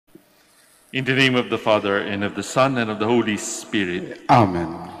In the name of the Father, and of the Son, and of the Holy Spirit.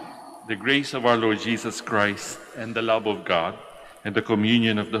 Amen. The grace of our Lord Jesus Christ, and the love of God, and the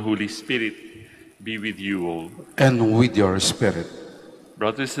communion of the Holy Spirit be with you all. And with your spirit.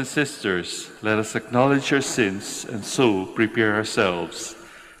 Brothers and sisters, let us acknowledge our sins and so prepare ourselves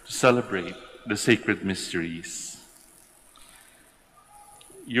to celebrate the sacred mysteries.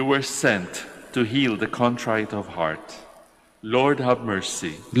 You were sent to heal the contrite of heart. Lord, have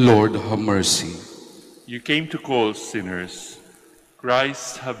mercy. Lord, have mercy. You came to call sinners.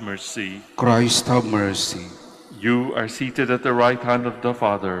 Christ, have mercy. Christ, have mercy. You are seated at the right hand of the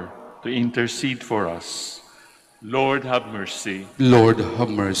Father to intercede for us. Lord, have mercy. Lord, have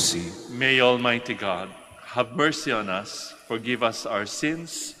mercy. May Almighty God have mercy on us, forgive us our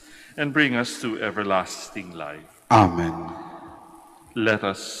sins, and bring us to everlasting life. Amen. Let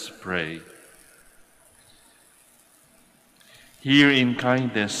us pray. Hear in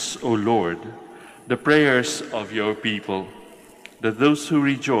kindness, O Lord, the prayers of your people, that those who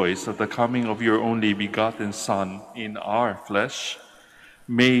rejoice at the coming of your only begotten Son in our flesh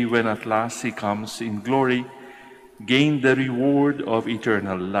may, when at last he comes in glory, gain the reward of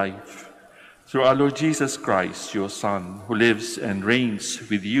eternal life. Through our Lord Jesus Christ, your Son, who lives and reigns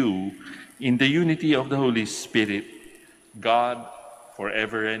with you in the unity of the Holy Spirit, God,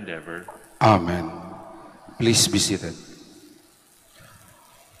 forever and ever. Amen. Please be seated.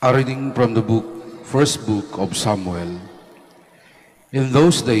 A reading from the first book of Samuel. In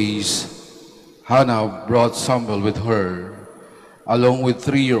those days, Hannah brought Samuel with her, along with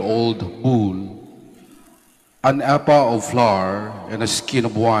 3-year-old bull, an ephah of flour and a skin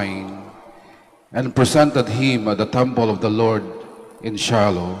of wine, and presented him at the temple of the Lord in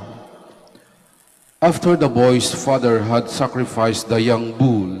Shiloh. After the boy's father had sacrificed the young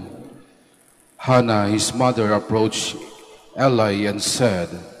bull, Hannah, his mother, approached Eli and said,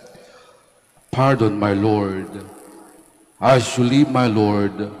 "Pardon, my Lord. As you live, my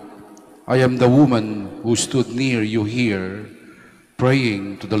Lord, I am the woman who stood near you here,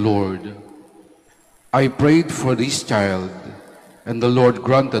 praying to the Lord. I prayed for this child, and the Lord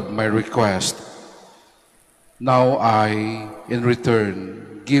granted my request. Now I, in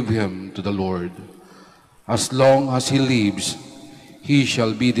return, give him to the Lord. As long as he lives, he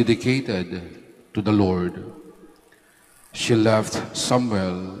shall be dedicated to the Lord." She left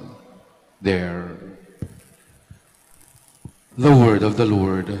Samuel there. The word of the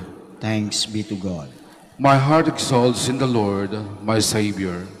Lord. Thanks be to God. My heart exalts in the Lord, my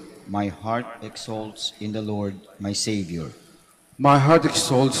Savior. My heart exalts in the Lord, my Savior. My heart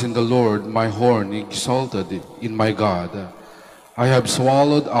exalts in the Lord, my horn exalted in my God. I have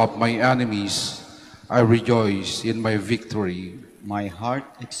swallowed up my enemies. I rejoice in my victory. My heart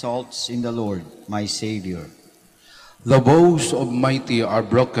exalts in the Lord, my Savior. The bows of mighty are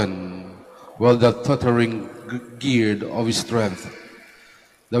broken, while the tottering gird of strength.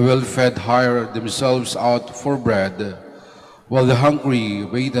 The well-fed hire themselves out for bread, while the hungry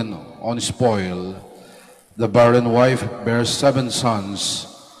wait on spoil. The barren wife bears 7 sons,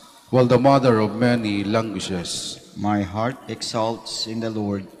 while the mother of many languishes. My heart exalts in the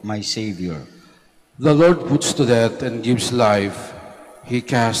Lord, my Savior. The Lord puts to death and gives life. He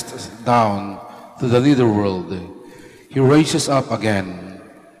casts down to the netherworld. He raises up again.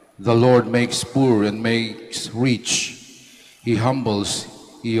 The Lord makes poor and makes rich. He humbles,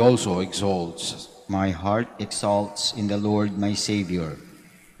 he also exalts. My heart exalts in the Lord, my Savior.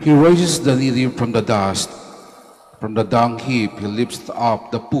 He raises the needy from the dust. From the dung heap he lifts up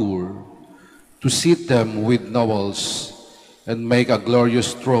the poor, to seat them with nobles and make a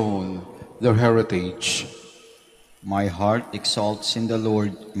glorious throne their heritage. My heart exalts in the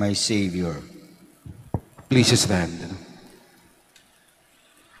Lord, my Savior. Please stand.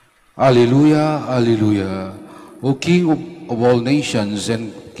 Alleluia, alleluia. O King of all nations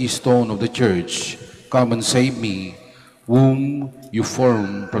and keystone of the church, come and save me, whom you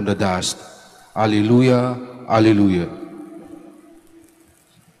formed from the dust. Alleluia, alleluia.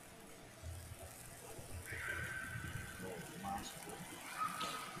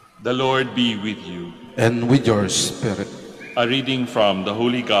 The Lord be with you. And with your spirit. A reading from the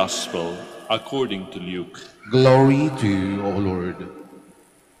Holy Gospel according to Luke. Glory to you, O Lord.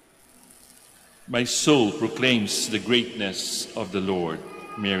 My soul proclaims the greatness of the Lord,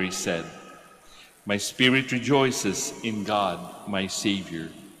 Mary said. My spirit rejoices in God, my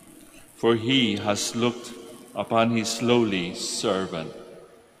Savior, for he has looked upon his lowly servant.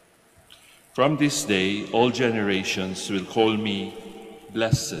 From this day, all generations will call me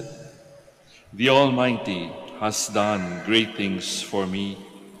blessed. The Almighty has done great things for me,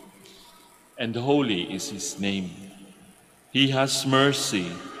 and holy is his name. He has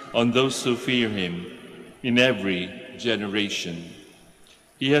mercy on those who fear him in every generation.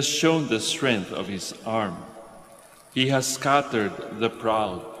 He has shown the strength of his arm. He has scattered the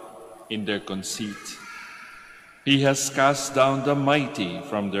proud in their conceit. He has cast down the mighty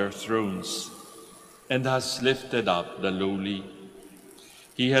from their thrones and has lifted up the lowly.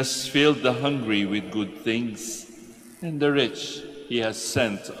 He has filled the hungry with good things, and the rich he has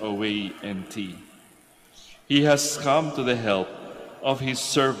sent away empty. He has come to the help of his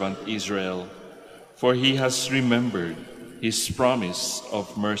servant Israel, for he has remembered his promise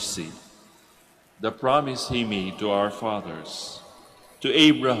of mercy, the promise he made to our fathers, to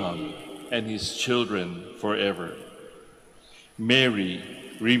Abraham and his children forever. Mary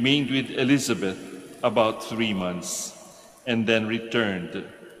remained with Elizabeth about 3 months and then returned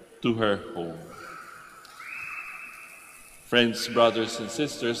to her home. Friends, brothers, and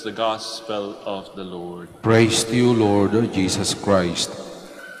sisters, the Gospel of the Lord. Praise to you, Lord Jesus Christ.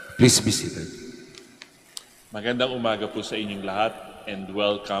 Please be seated. Magandang umaga po sa inyong lahat and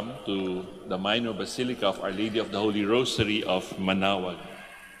welcome to the Minor Basilica of Our Lady of the Holy Rosary of Manaoag.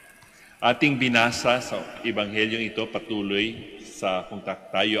 Ating binasa sa Ebanghelyong ito patuloy sa kung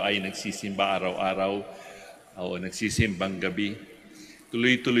tayo ay nagsisimba araw-araw o nagsisimbang gabi.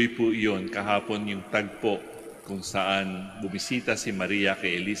 Tuloy-tuloy po iyon kahapon yung tagpo kung saan bumisita si Maria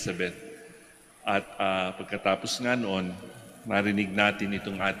kay Elizabeth. At pagkatapos nga noon, narinig natin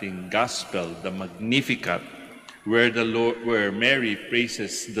itong ating gospel, the Magnificat, where Mary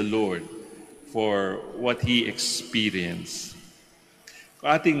praises the Lord for what he experienced. Kung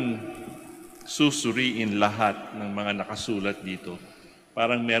ating susuriin lahat ng mga nakasulat dito,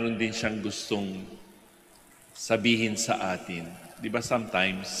 parang meron din siyang gustong sabihin sa atin. Di ba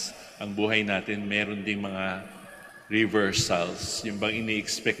sometimes, ang buhay natin, meron ding mga reversals. Yung bang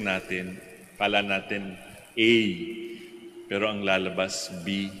ini-expect natin, kala natin A, pero ang lalabas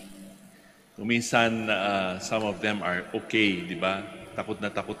B. Kuminsan, some of them are okay, di ba? Takot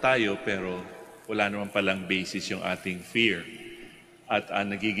na takot tayo, pero wala naman palang basis yung ating fear. At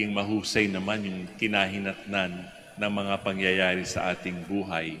nagiging mahusay naman yung kinahinatnan ng mga pangyayari sa ating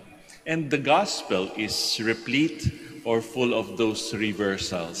buhay. And the gospel is replete or full of those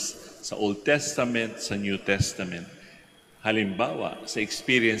reversals sa Old Testament, sa New Testament. Halimbawa, sa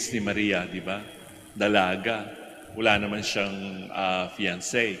experience ni Maria, di ba? Dalaga, wala naman siyang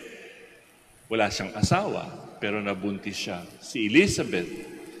fiancé, wala siyang asawa, pero nabuntis siya. Si Elizabeth,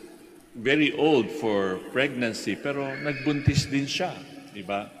 very old for pregnancy, pero nagbuntis din siya, di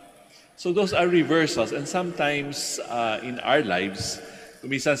ba? So those are reversals, and sometimes in our lives,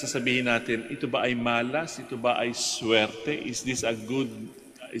 kuminsan sasabihin natin, ito ba ay malas? Ito ba ay swerte? Is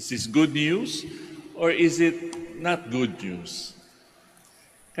this good news? Or is it not good news?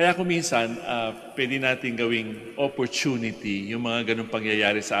 Kaya kuminsan, pwede natin gawing opportunity yung mga ganung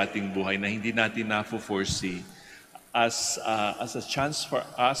pangyayari sa ating buhay na hindi natin na-foresee as a chance for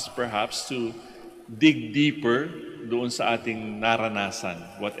us perhaps to dig deeper doon sa ating naranasan,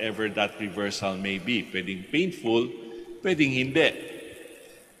 whatever that reversal may be. Pwedeng painful, pwedeng hindi.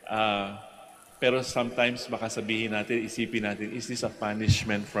 Pero sometimes baka sabihin natin, isipin natin, is this a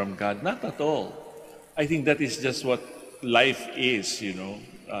punishment from God? Not at all. I think that is just what life is, you know.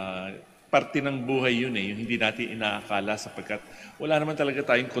 Parte ng buhay yun yung hindi natin inaakala sapagkat wala naman talaga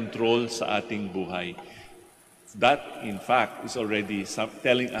tayong control sa ating buhay. That, in fact, is already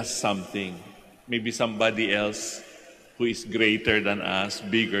telling us something. Maybe somebody else who is greater than us,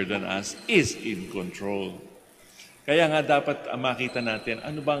 bigger than us, is in control. Kaya nga dapat makita natin,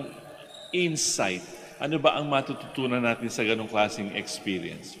 ano bang insight, ano ba ang matututunan natin sa ganong klaseng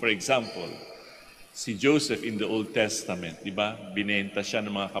experience. For example, si Joseph in the Old Testament, di ba? Binenta siya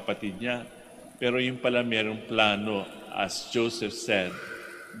ng mga kapatid niya, pero yung pala merong plano, as Joseph said,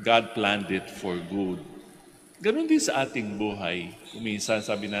 God planned it for good. Ganon din sa ating buhay. Kuminsan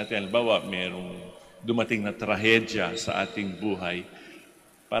sabi natin, halimbawa, merong dumating na trahedya sa ating buhay.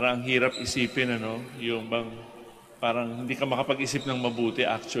 Parang ang hirap isipin, yung bang parang hindi ka makapag-isip ng mabuti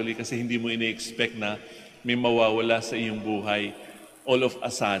actually kasi hindi mo ine-expect na may mawawala sa iyong buhay all of a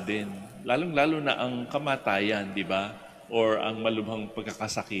sudden. Lalong-lalo na ang kamatayan, di ba? Or ang malubhang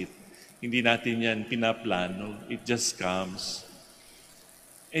pagkakasakit. Hindi natin yan pinaplano. It just comes.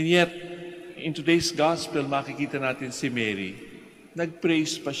 And yet, in today's gospel, makikita natin si Mary.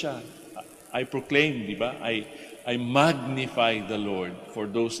 Nag-praise pa siya. I proclaim, di ba? I magnify the Lord for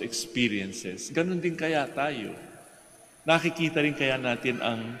those experiences. Ganon din kaya tayo. Nakikita rin kaya natin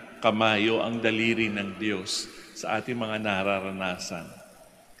ang kamayo, ang daliri ng Diyos sa ating mga nararanasan.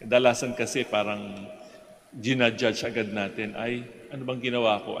 Kadalasan kasi parang ginajudge agad natin, ay ano bang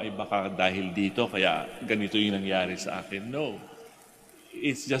ginawa ko? Ay baka dahil dito, kaya ganito yung nangyari sa akin. No.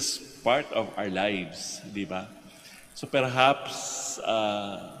 it's just part of our lives, di ba? So perhaps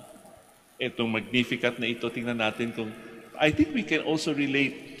itong Magnificat na ito, tingnan natin kung I think we can also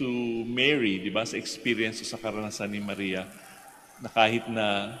relate to Mary, di ba, sa experience o sa karanasan ni Maria na kahit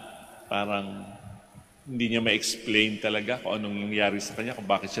na parang hindi niya ma-explain talaga kung anong nangyari sa kanya, kung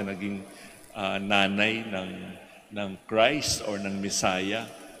bakit siya naging nanay ng Christ or ng Messiah.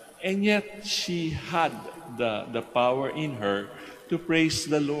 And yet, she had the power in her to praise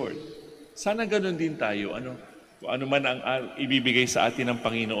the Lord. Sana ganun din tayo. Kung ano man ang ibibigay sa atin ng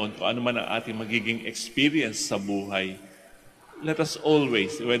Panginoon, kung ano man ang ating magiging experience sa buhay, let us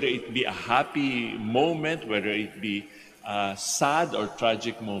always, whether it be a happy moment, whether it be a sad or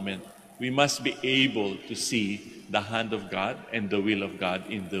tragic moment, we must be able to see the hand of God and the will of God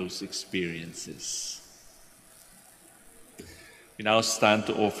in those experiences. We now stand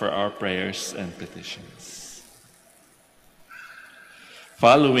to offer our prayers and petitions.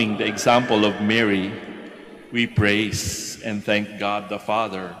 Following the example of Mary, we praise and thank God the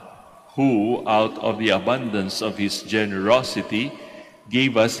Father, who, out of the abundance of his generosity,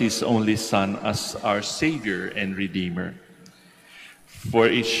 gave us his only Son as our Savior and Redeemer. For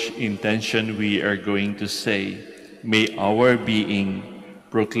each intention we are going to say, may our being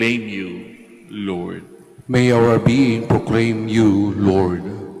proclaim you, Lord. May our being proclaim you, Lord,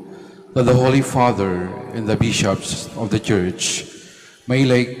 that the Holy Father and the bishops of the Church may,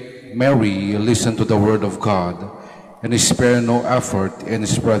 like Mary, listen to the Word of God and spare no effort in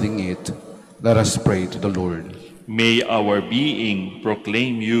spreading it. Let us pray to the Lord. May our being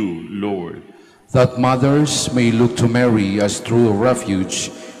proclaim you, Lord. That mothers may look to Mary as true refuge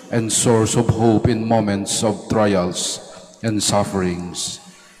and source of hope in moments of trials and sufferings.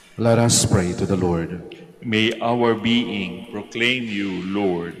 Let us pray to the Lord. May our being proclaim you,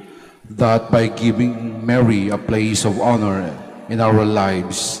 Lord. That by giving Mary a place of honor in our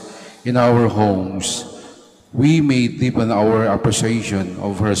lives, in our homes, we may deepen our appreciation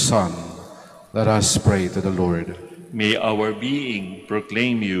of her Son. Let us pray to the Lord. May our being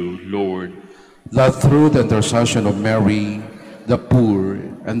proclaim you, Lord. That through the intercession of Mary, the poor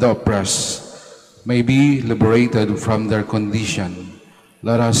and the oppressed may be liberated from their condition.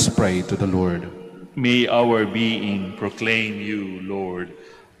 Let us pray to the Lord. May our being proclaim you, Lord.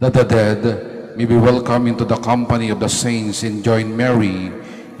 That the dead may be welcomed into the company of the saints and join Mary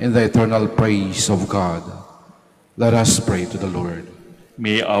in the eternal praise of God. Let us pray to the Lord.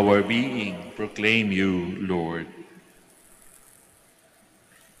 May our being proclaim you, Lord.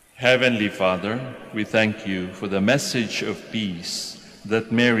 Heavenly Father, we thank you for the message of peace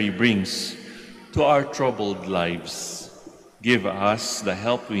that Mary brings to our troubled lives. Give us the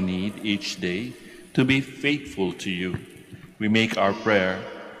help we need each day to be faithful to you. We make our prayer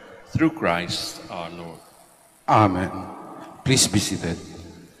through Christ our Lord. Amen. Please be seated.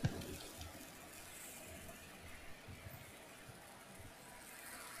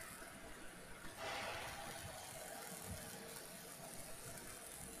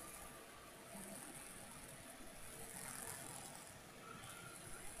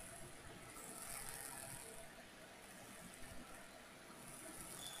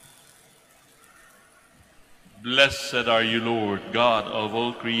 Blessed are you, Lord, God of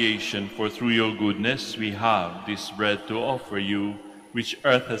all creation, for through your goodness we have this bread to offer you, which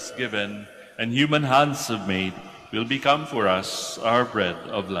earth has given and human hands have made, will become for us our bread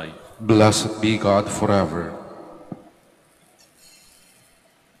of life. Blessed be God forever.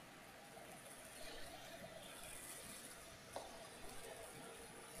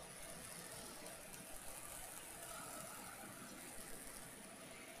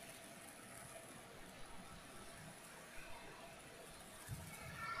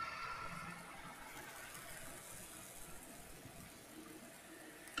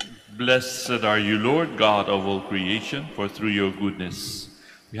 Blessed are you, Lord, God of all creation, for through your goodness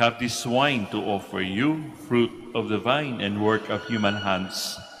we have this wine to offer you, fruit of the vine and work of human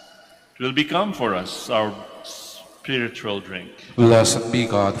hands. It will become for us our spiritual drink. Blessed be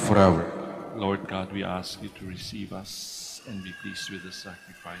God forever. Lord God, we ask you to receive us and be pleased with the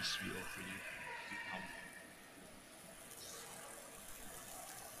sacrifice we offer you.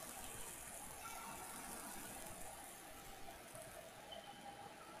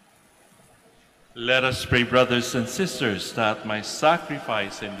 Let us pray, brothers and sisters, that my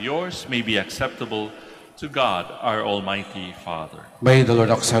sacrifice and yours may be acceptable to God, our Almighty Father. May the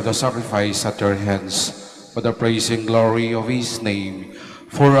Lord accept the sacrifice at your hands for the praise and glory of his name,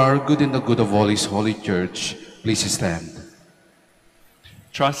 for our good and the good of all his holy church. Please stand.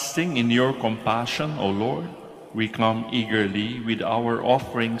 Trusting in your compassion, O Lord, we come eagerly with our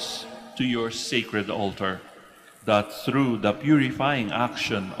offerings to your sacred altar. that through the purifying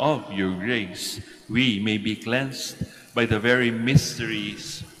action of your grace, we may be cleansed by the very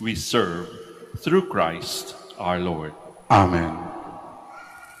mysteries we serve, through Christ our Lord. Amen.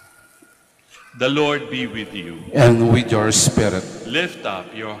 The Lord be with you. And with your spirit, Lift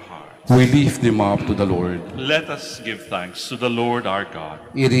up your hearts. we lift them up to the Lord. Let us give thanks to the Lord our God.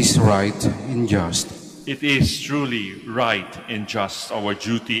 It is right and just. It is truly right and just, our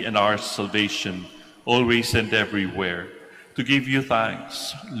duty and our salvation, always and everywhere, to give you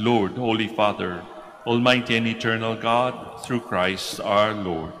thanks, Lord, Holy Father, Almighty and eternal God, through Christ our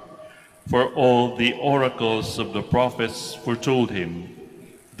Lord. For all the oracles of the prophets foretold him.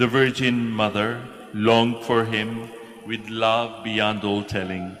 The Virgin Mother longed for him with love beyond all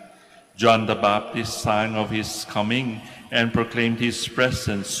telling. John the Baptist sang of his coming and proclaimed his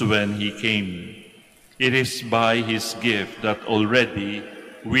presence when he came. It is by his gift that already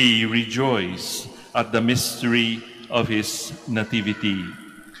we rejoice at the mystery of his nativity,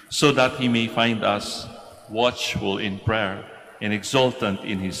 so that he may find us watchful in prayer and exultant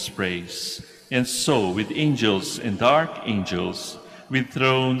in his praise. And so, with angels and archangels, with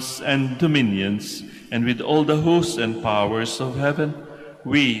thrones and dominions, and with all the hosts and powers of heaven,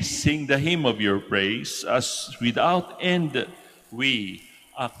 we sing the hymn of your praise, as without end we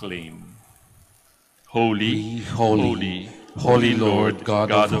acclaim. Holy, holy, holy Lord,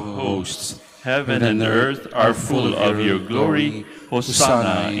 God of hosts, heaven and earth are full of your glory.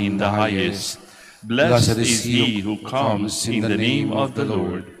 Hosanna in the highest. Blessed is he who comes in the name of the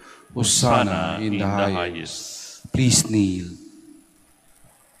Lord. Hosanna in the highest. Please kneel.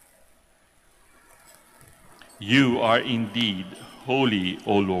 You are indeed holy,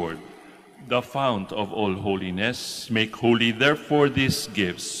 O Lord, the fount of all holiness. Make holy, therefore, these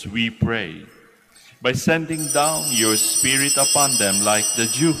gifts, we pray, by sending down your Spirit upon them like the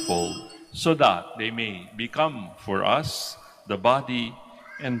dewfall, so that they may become for us the body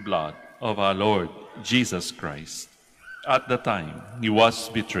and blood of our Lord Jesus Christ. At the time he was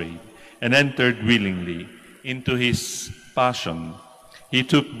betrayed and entered willingly into his passion, he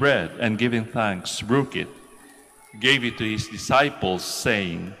took bread and giving thanks, broke it, gave it to his disciples,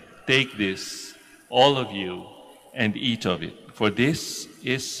 saying, "Take this, all of you, and eat of it, for this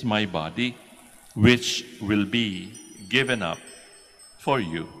is my body, which will be given up for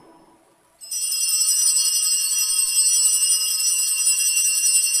you."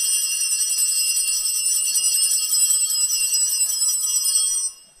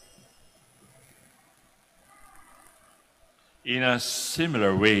 In a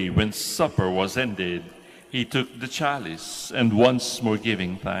similar way, when supper was ended, he took the chalice, and once more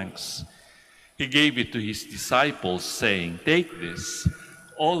giving thanks, he gave it to his disciples, saying, "Take this,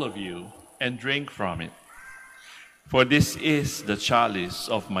 all of you, and drink from it. For this is the chalice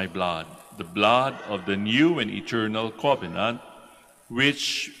of my blood, the blood of the new and eternal covenant,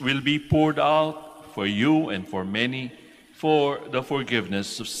 which will be poured out for you and for many for the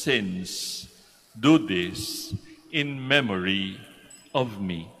forgiveness of sins. Do this in memory of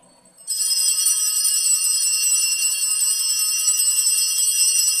me."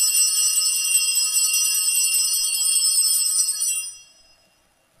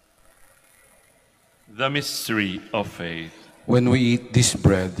 The mystery of faith. When we eat this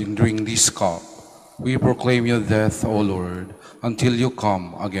bread and drink this cup, we proclaim your death, O Lord, until you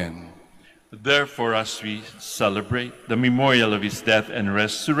come again. Therefore, as we celebrate the memorial of his death and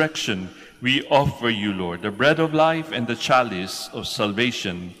resurrection, we offer you, Lord, the bread of life and the chalice of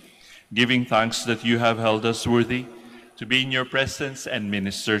salvation, giving thanks that you have held us worthy to be in your presence and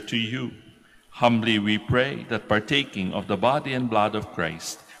minister to you. Humbly we pray that, partaking of the body and blood of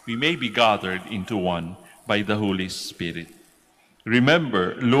Christ, we may be gathered into one by the Holy Spirit.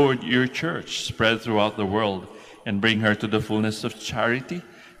 Remember, Lord, your church spread throughout the world, and bring her to the fullness of charity,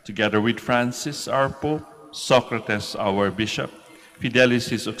 together with Francis, our Pope, Socrates, our Bishop, Fidelis,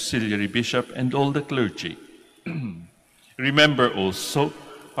 his auxiliary bishop, and all the clergy. Remember also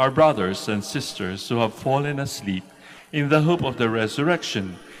our brothers and sisters who have fallen asleep in the hope of the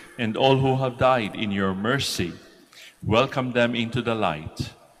resurrection, and all who have died in your mercy. Welcome them into the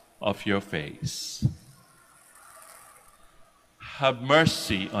light of your face. Have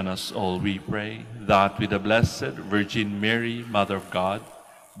mercy on us all, we pray, that with the Blessed Virgin Mary, Mother of God,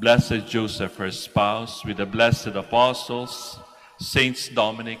 Blessed Joseph, her spouse, with the blessed apostles, Saints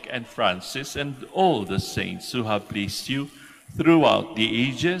Dominic and Francis, and all the saints who have pleased you throughout the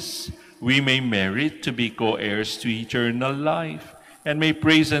ages, we may merit to be co-heirs to eternal life, and may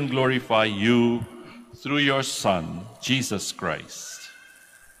praise and glorify you through your Son, Jesus Christ.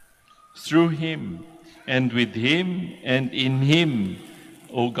 Through him, and with him, and in him,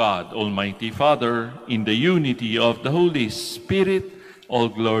 O God, Almighty Father, in the unity of the Holy Spirit, all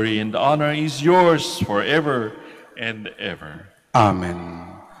glory and honor is yours forever and ever. Amen.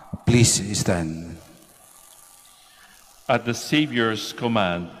 Please stand. At the Savior's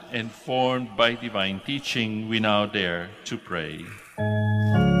command, and formed by divine teaching, we now dare to pray.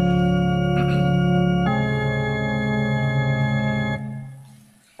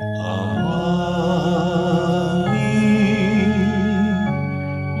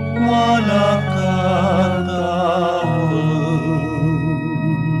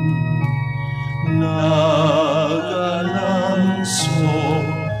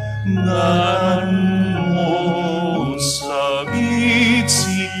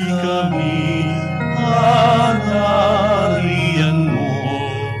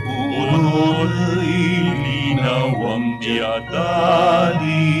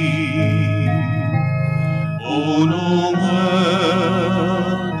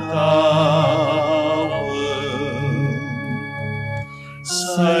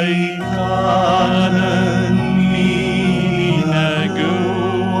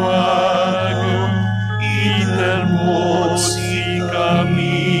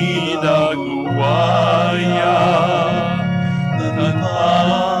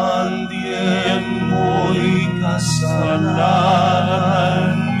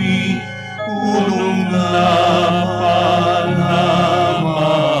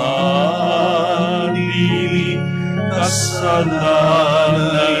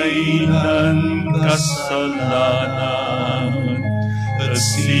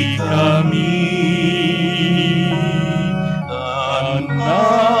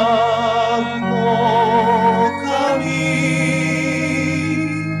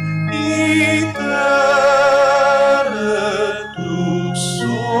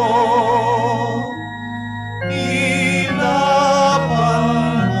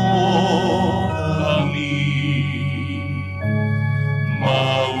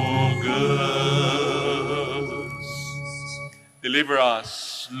 Deliver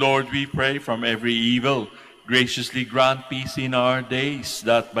us, Lord, we pray, from every evil. Graciously grant peace in our days,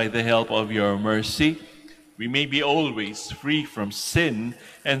 that by the help of your mercy, we may be always free from sin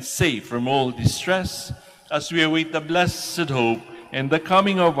and safe from all distress, as we await the blessed hope and the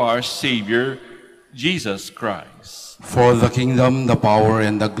coming of our Savior, Jesus Christ. For the kingdom, the power,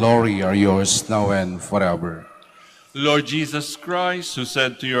 and the glory are yours now and forever. Lord Jesus Christ, who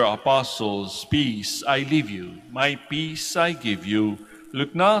said to your apostles, "Peace I leave you, my peace I give you,"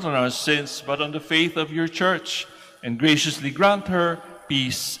 look not on our sins, but on the faith of your church, and graciously grant her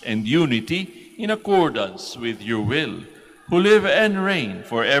peace and unity in accordance with your will, who live and reign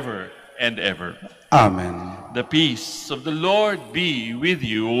forever and ever. Amen. The peace of the Lord be with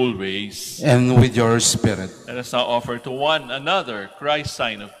you always. And with your spirit. Let us now offer to one another Christ's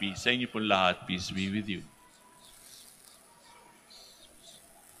sign of peace. Sa inyo po lahat, peace be with you.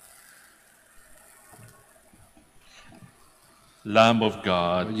 Lamb of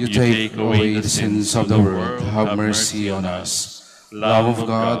God, you take away the sins of the world, have mercy on us. Lamb of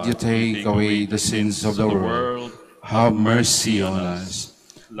God, you take away the sins of the world, have mercy on us.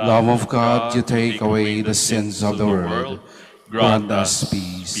 Lamb of God, you take away the sins of the world, grant us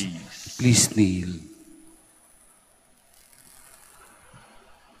peace. Please kneel.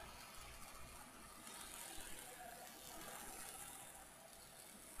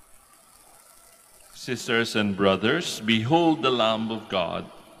 Sisters and brothers, behold the Lamb of God.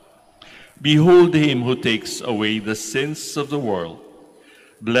 Behold him who takes away the sins of the world.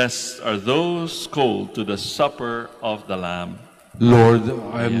 Blessed are those called to the supper of the Lamb. Lord,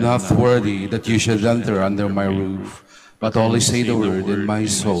 I am not worthy that you should enter under my roof, but only say the word, and my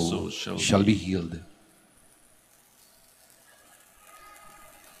soul shall be healed.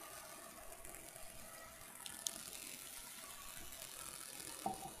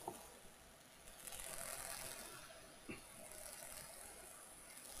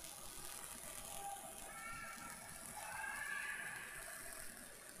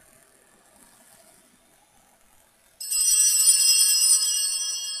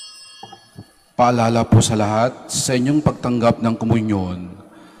 Paalala po sa lahat, sa inyong pagtanggap ng komunyon,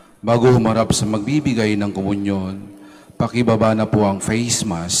 bago humarap sa magbibigay ng komunyon, pakibaba na po ang face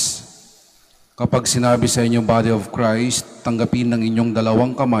mask. Kapag sinabi sa inyong body of Christ, tanggapin ng inyong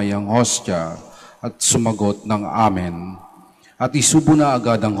dalawang kamay ang hostya at sumagot ng Amen. At isubo na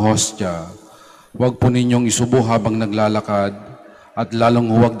agad ang hostya. Huwag po ninyong isubo habang naglalakad at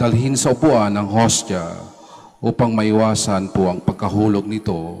lalong huwag dalhin sa upuan ang hostya upang maiwasan po ang pagkahulog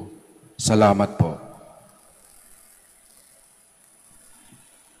nito. Salamat po.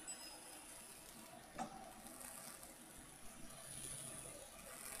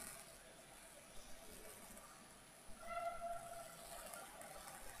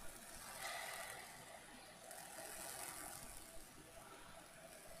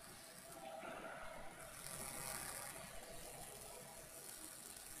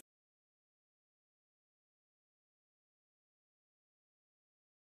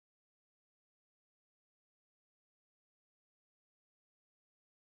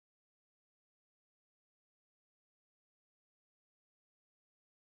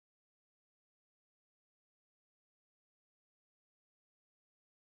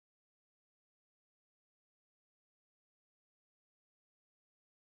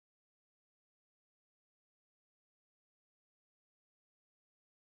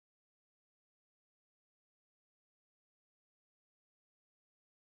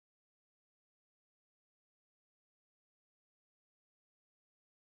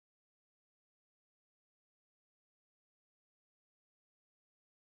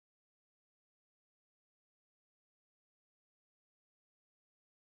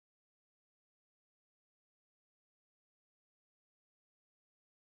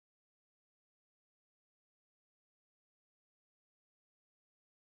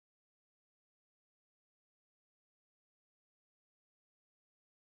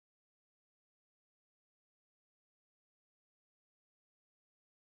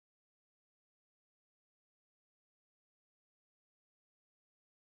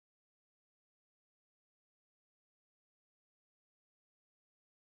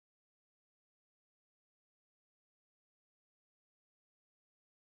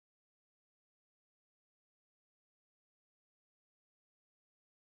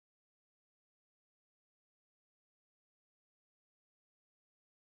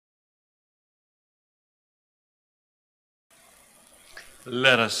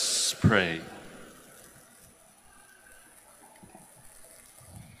 Let us pray.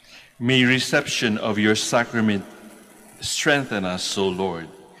 May reception of your sacrament strengthen us, O Lord,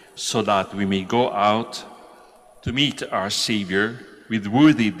 so that we may go out to meet our Savior with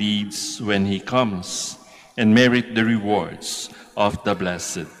worthy deeds when he comes and merit the rewards of the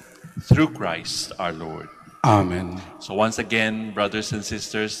blessed. Through Christ our Lord. Amen. So once again, brothers and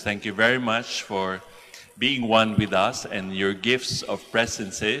sisters, thank you very much for being one with us and your gifts of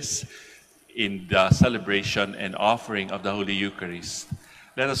presences in the celebration and offering of the Holy Eucharist.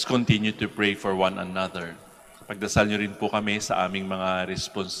 Let us continue to pray for one another. Pagdasal niyo rin po kami sa aming mga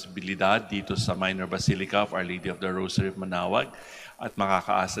responsibilidad dito sa Minor Basilica of Our Lady of the Rosary of Manaoag at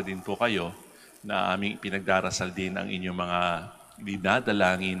makakaasa din po kayo na aming pinagdarasal din ang inyong mga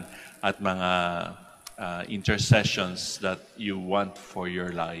dinadalangin at mga intercessions that you want for your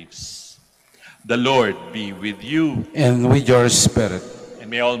lives. The Lord be with you. And with your spirit.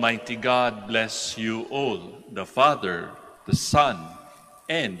 And may Almighty God bless you all, the Father, the Son,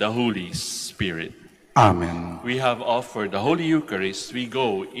 and the Holy Spirit. Amen. We have offered the Holy Eucharist. We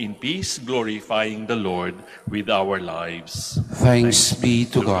go in peace, glorifying the Lord with our lives. Thanks be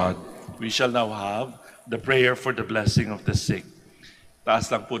to God. We shall now have the prayer for the blessing of the sick.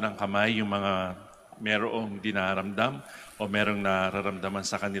 Taas lang po ng kamay yung mga merong dinaramdam o merong nararamdaman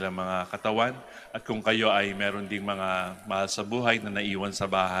sa kanilang mga katawan. At kung kayo ay meron ding mga mahal sa buhay na naiwan sa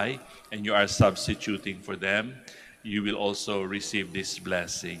bahay and you are substituting for them, you will also receive this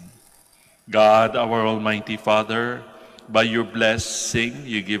blessing. God, our Almighty Father, by your blessing,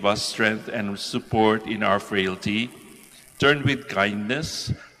 you give us strength and support in our frailty. Turn with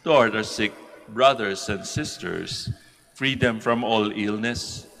kindness toward our sick brothers and sisters, free them from all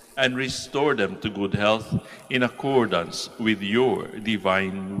illness, and restore them to good health in accordance with your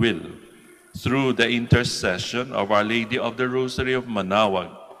divine will. Through the intercession of Our Lady of the Rosary of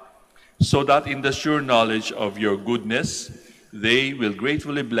Manaoag, so that in the sure knowledge of your goodness, they will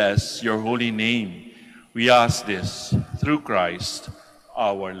gratefully bless your holy name. We ask this through Christ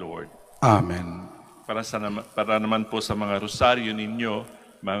our Lord. Amen. Para naman po sa mga rosaryo ninyo,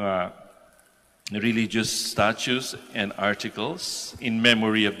 mga religious statues and articles in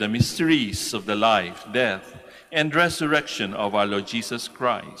memory of the mysteries of the life, death, and resurrection of our Lord Jesus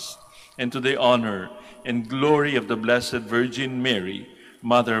Christ, and to the honor and glory of the Blessed Virgin Mary,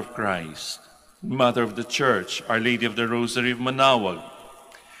 Mother of Christ, Mother of the Church, Our Lady of the Rosary of Manaoag.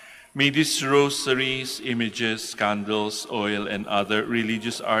 May these rosaries, images, candles, oil, and other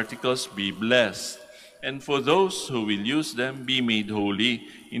religious articles be blessed, and for those who will use them be made holy,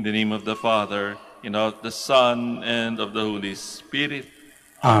 in the name of the Father, and of the Son, and of the Holy Spirit.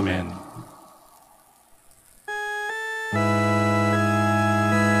 Amen.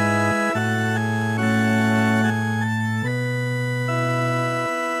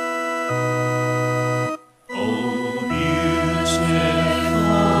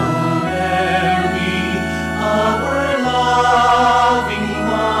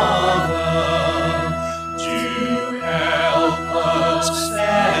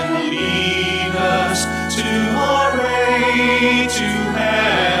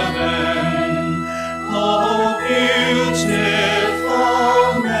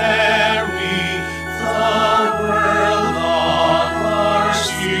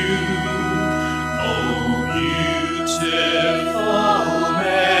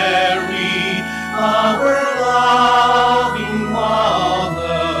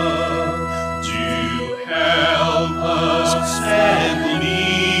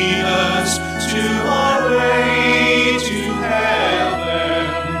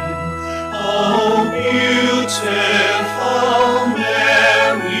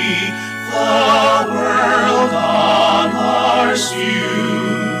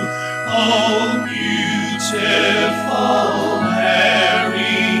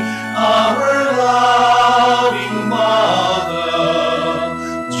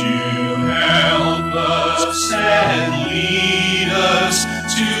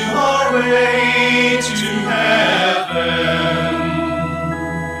 To our way to heaven.